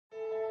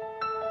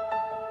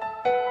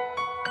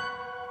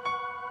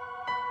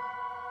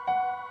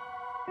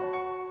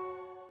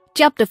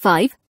Chapter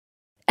 5.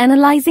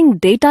 Analyzing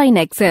Data in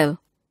Excel.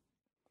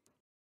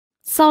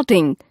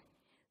 Sorting.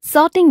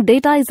 Sorting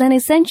data is an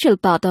essential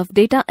part of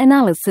data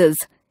analysis.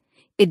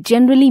 It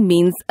generally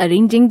means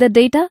arranging the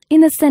data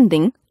in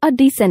ascending or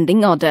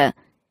descending order.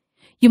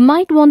 You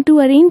might want to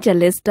arrange a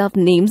list of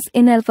names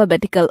in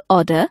alphabetical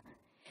order,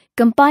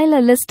 compile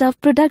a list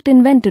of product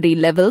inventory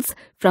levels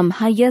from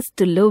highest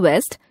to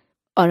lowest,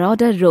 or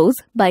order rows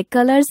by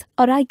colors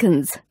or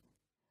icons.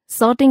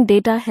 Sorting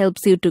data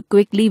helps you to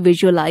quickly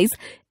visualize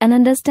and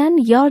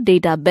understand your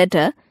data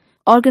better,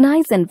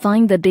 organize and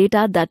find the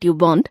data that you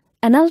want,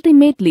 and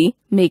ultimately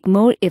make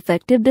more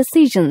effective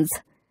decisions.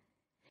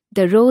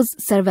 The rows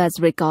serve as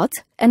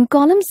records and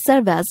columns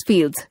serve as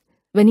fields.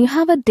 When you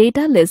have a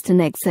data list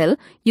in Excel,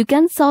 you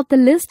can sort the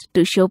list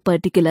to show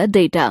particular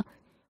data.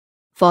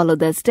 Follow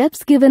the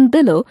steps given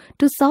below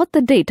to sort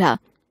the data.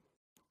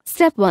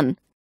 Step 1.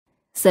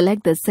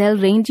 Select the cell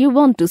range you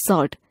want to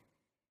sort.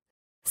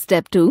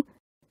 Step 2.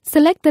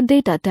 Select the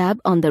Data tab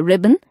on the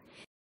ribbon.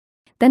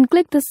 Then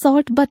click the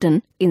Sort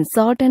button in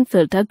Sort and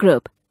Filter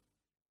group.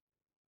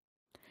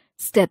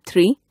 Step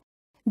 3.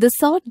 The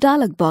Sort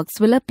dialog box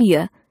will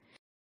appear.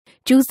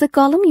 Choose the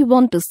column you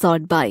want to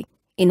sort by.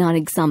 In our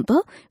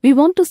example, we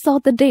want to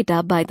sort the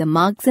data by the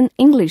marks in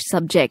English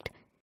subject.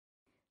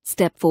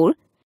 Step 4.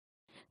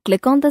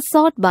 Click on the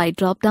Sort by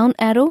drop-down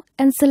arrow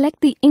and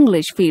select the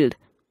English field.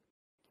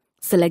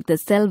 Select the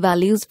cell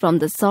values from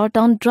the Sort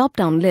on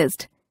drop-down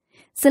list.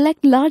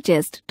 Select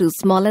largest to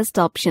smallest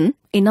option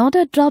in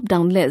order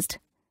drop-down list.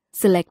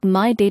 Select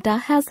My Data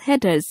Has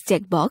Headers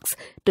checkbox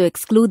to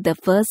exclude the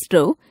first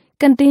row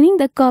containing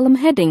the column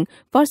heading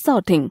for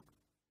sorting.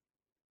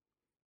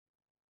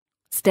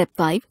 Step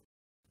 5.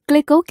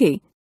 Click OK.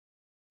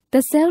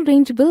 The cell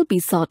range will be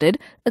sorted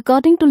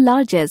according to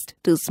largest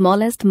to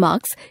smallest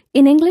marks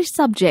in English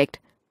subject.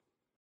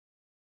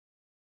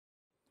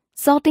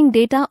 Sorting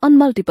data on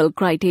multiple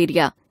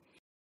criteria.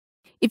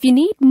 If you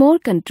need more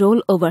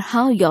control over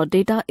how your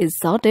data is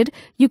sorted,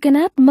 you can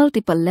add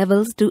multiple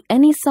levels to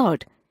any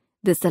sort.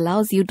 This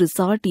allows you to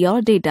sort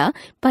your data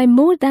by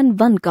more than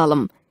one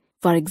column.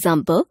 For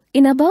example,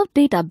 in above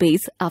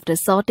database, after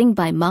sorting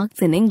by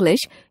marks in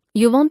English,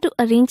 you want to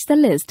arrange the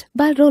list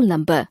by roll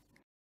number.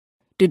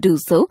 To do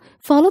so,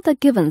 follow the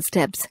given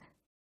steps.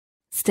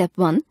 Step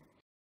 1.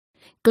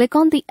 Click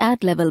on the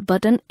Add Level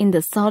button in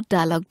the Sort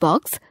dialog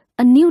box.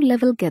 A new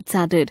level gets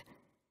added.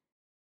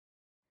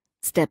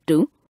 Step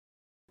 2.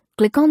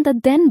 Click on the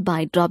Then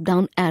By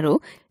drop-down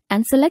arrow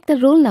and select the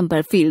roll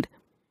number field.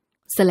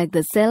 Select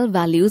the cell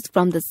values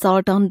from the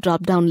Sort on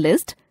drop-down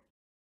list.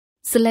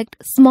 Select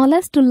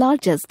smallest to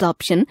largest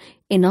option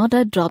in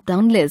order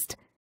drop-down list.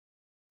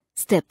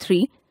 Step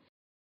 3.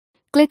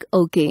 Click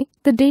OK.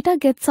 The data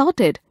gets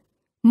sorted.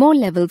 More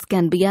levels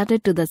can be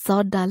added to the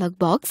Sort dialog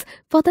box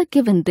for the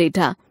given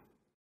data.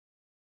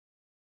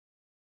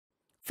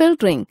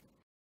 Filtering.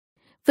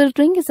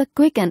 Filtering is a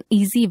quick and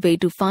easy way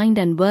to find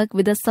and work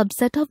with a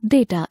subset of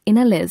data in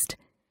a list.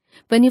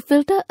 When you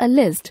filter a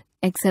list,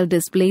 Excel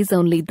displays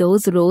only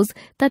those rows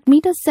that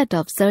meet a set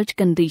of search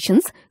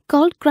conditions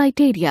called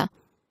criteria.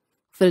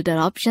 Filter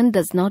option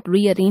does not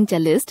rearrange a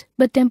list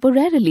but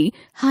temporarily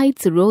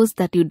hides rows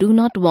that you do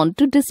not want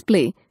to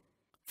display.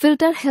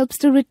 Filter helps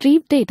to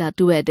retrieve data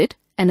to edit,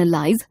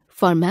 analyze,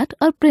 format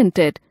or print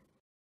it.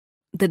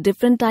 The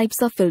different types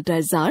of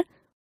filters are: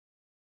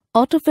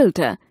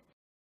 Autofilter.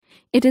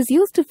 It is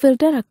used to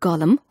filter a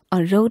column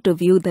or row to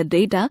view the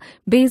data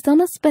based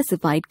on a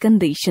specified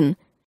condition.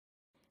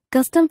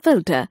 Custom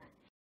filter.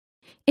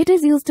 It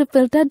is used to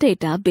filter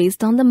data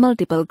based on the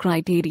multiple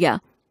criteria.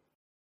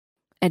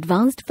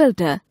 Advanced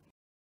filter.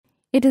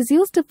 It is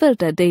used to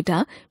filter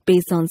data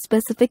based on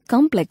specific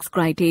complex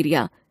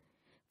criteria.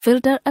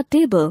 Filter a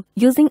table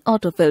using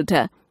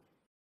autofilter.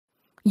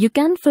 You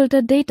can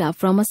filter data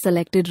from a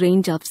selected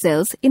range of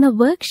cells in a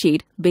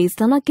worksheet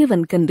based on a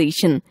given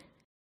condition.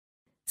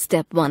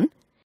 Step 1.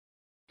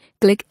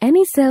 Click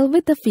any cell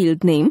with the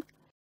field name.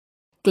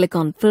 Click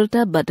on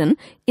Filter button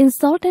in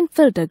Sort and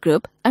Filter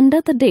group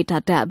under the Data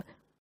tab.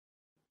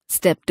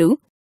 Step 2.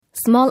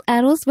 Small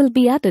arrows will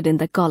be added in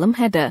the column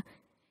header.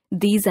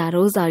 These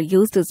arrows are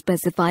used to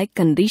specify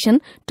condition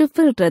to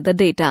filter the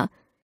data.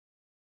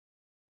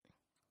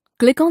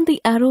 Click on the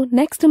arrow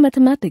next to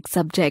Mathematics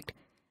subject.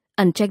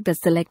 Uncheck the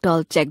Select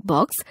All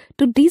checkbox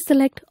to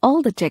deselect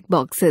all the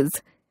checkboxes.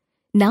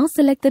 Now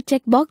select the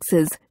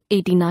checkboxes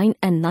 89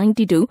 and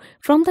 92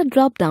 from the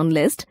drop-down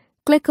list.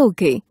 Click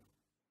OK.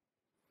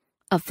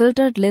 A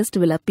filtered list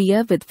will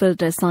appear with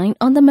filter sign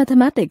on the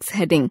Mathematics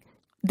heading.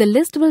 The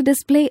list will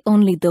display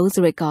only those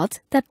records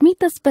that meet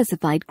the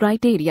specified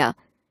criteria.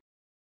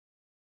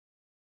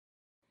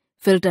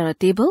 Filter a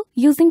table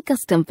using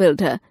Custom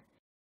Filter.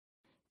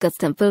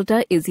 Custom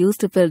filter is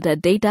used to filter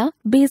data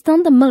based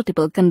on the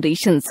multiple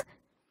conditions.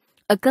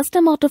 A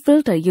custom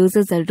autofilter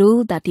uses a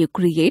rule that you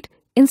create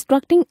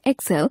instructing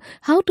Excel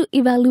how to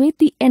evaluate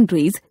the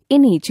entries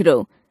in each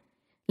row.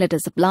 Let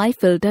us apply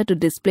filter to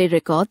display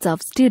records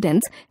of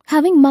students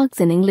having marks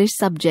in English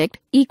subject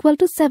equal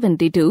to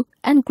 72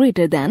 and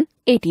greater than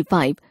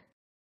 85.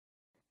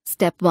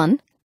 Step 1.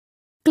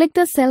 Click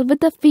the cell with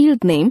the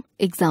field name,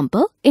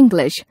 example,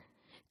 English.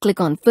 Click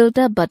on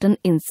Filter button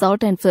in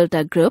Sort and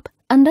Filter group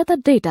under the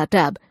Data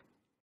tab.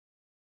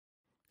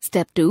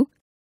 Step 2.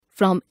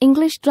 From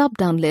English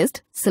drop-down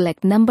list,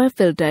 select Number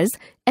filters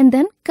and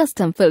then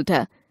Custom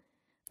filter.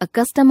 A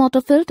Custom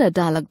Autofilter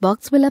dialog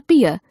box will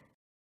appear.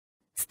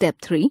 Step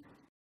 3.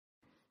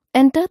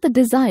 Enter the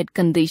desired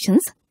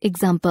conditions,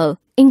 example,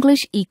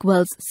 English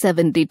equals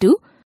 72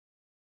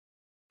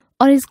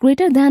 or is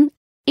greater than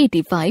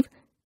 85.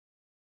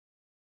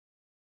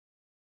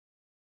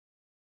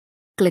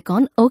 Click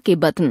on OK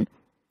button.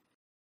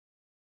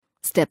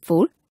 Step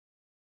 4.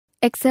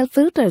 Excel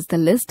filters the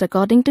list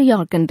according to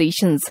your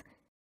conditions.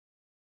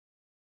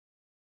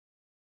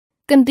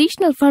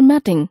 Conditional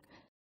formatting.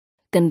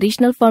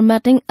 Conditional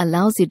formatting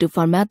allows you to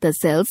format the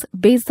cells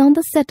based on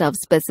the set of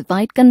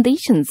specified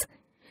conditions.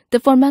 The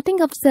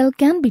formatting of cell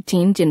can be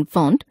changed in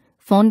font,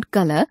 font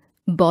color,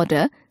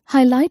 border,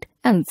 highlight,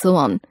 and so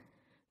on.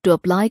 To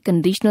apply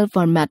conditional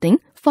formatting,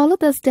 follow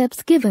the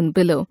steps given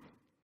below.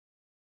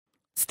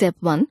 Step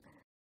 1.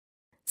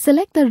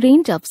 Select the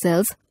range of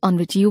cells on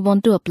which you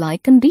want to apply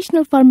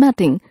conditional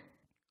formatting.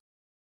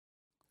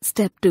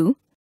 Step 2.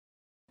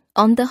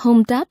 On the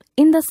Home tab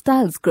in the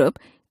Styles group,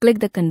 click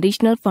the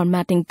Conditional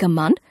Formatting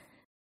command.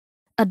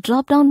 A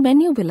drop-down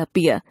menu will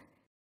appear.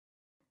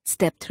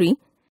 Step 3.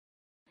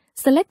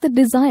 Select the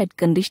desired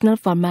conditional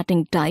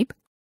formatting type.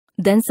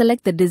 Then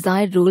select the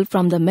desired rule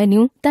from the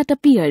menu that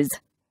appears.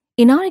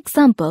 In our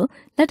example,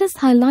 let us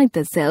highlight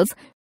the cells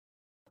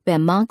where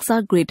marks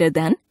are greater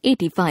than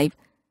 85.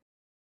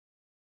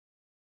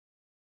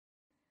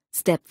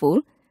 Step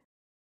 4.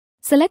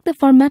 Select the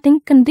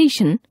formatting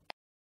condition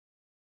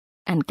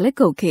and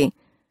click OK.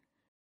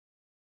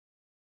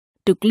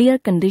 To clear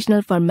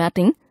conditional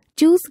formatting,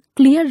 choose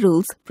Clear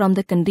Rules from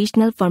the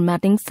Conditional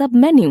Formatting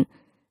submenu.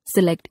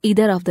 Select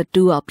either of the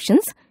two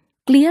options,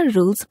 Clear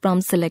Rules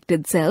from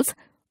selected cells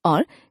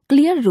or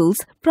Clear Rules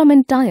from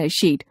entire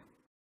sheet.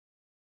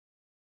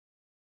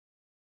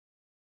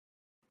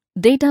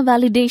 Data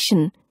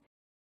validation.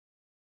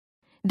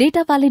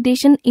 Data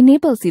validation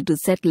enables you to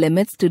set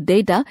limits to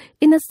data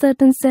in a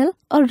certain cell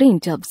or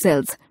range of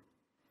cells.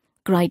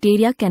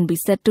 Criteria can be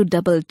set to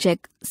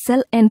double-check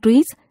cell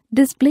entries,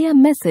 display a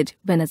message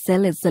when a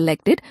cell is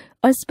selected,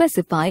 or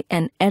specify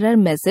an error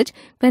message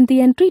when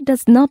the entry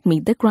does not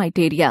meet the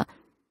criteria.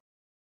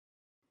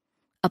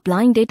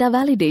 Applying data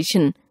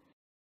validation.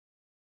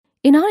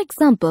 In our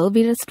example,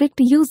 we restrict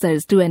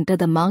users to enter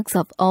the marks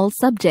of all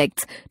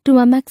subjects to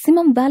a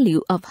maximum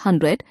value of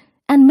 100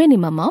 and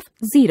minimum of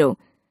 0.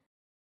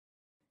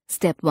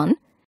 Step 1.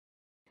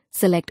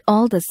 Select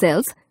all the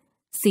cells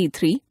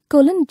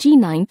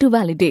C3:G9 to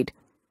validate.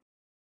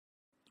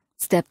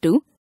 Step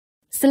 2.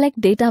 Select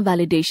Data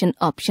Validation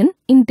option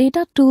in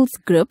Data Tools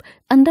group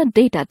under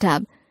Data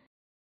tab.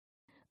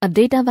 A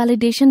Data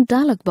Validation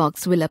dialog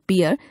box will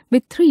appear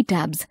with 3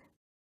 tabs: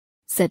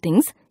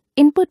 Settings,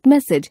 Input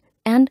Message,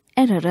 and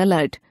Error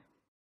Alert.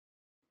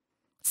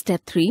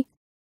 Step 3.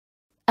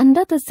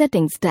 Under the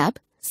Settings tab,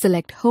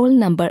 select Whole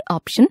Number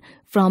option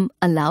from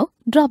Allow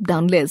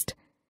drop-down list.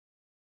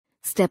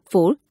 Step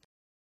 4.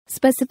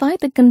 Specify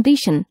the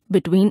condition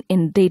between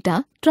in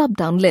Data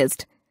drop-down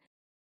list.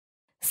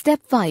 Step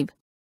 5.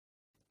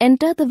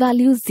 Enter the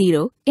value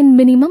 0 in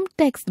minimum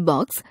text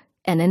box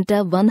and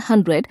enter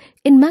 100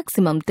 in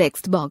maximum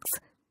text box.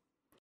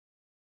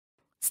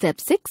 Step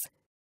 6.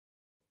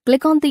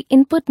 Click on the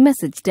Input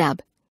Message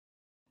tab.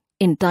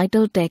 In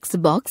Title text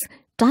box,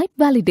 type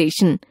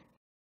Validation.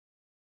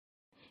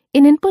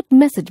 In Input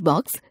Message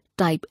box,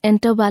 type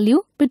Enter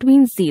value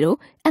between 0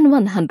 and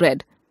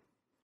 100.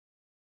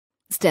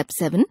 Step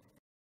 7.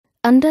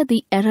 Under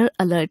the Error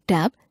Alert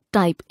tab,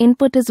 type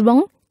Input is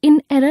wrong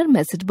in Error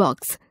Message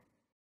box.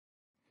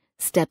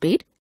 Step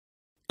 8.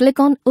 Click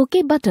on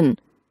OK button.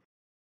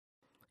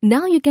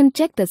 Now you can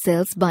check the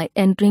cells by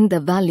entering the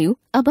value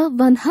above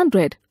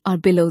 100 or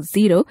below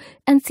 0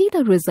 and see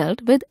the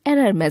result with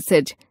error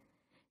message.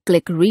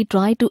 Click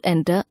Retry to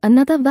enter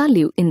another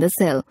value in the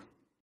cell.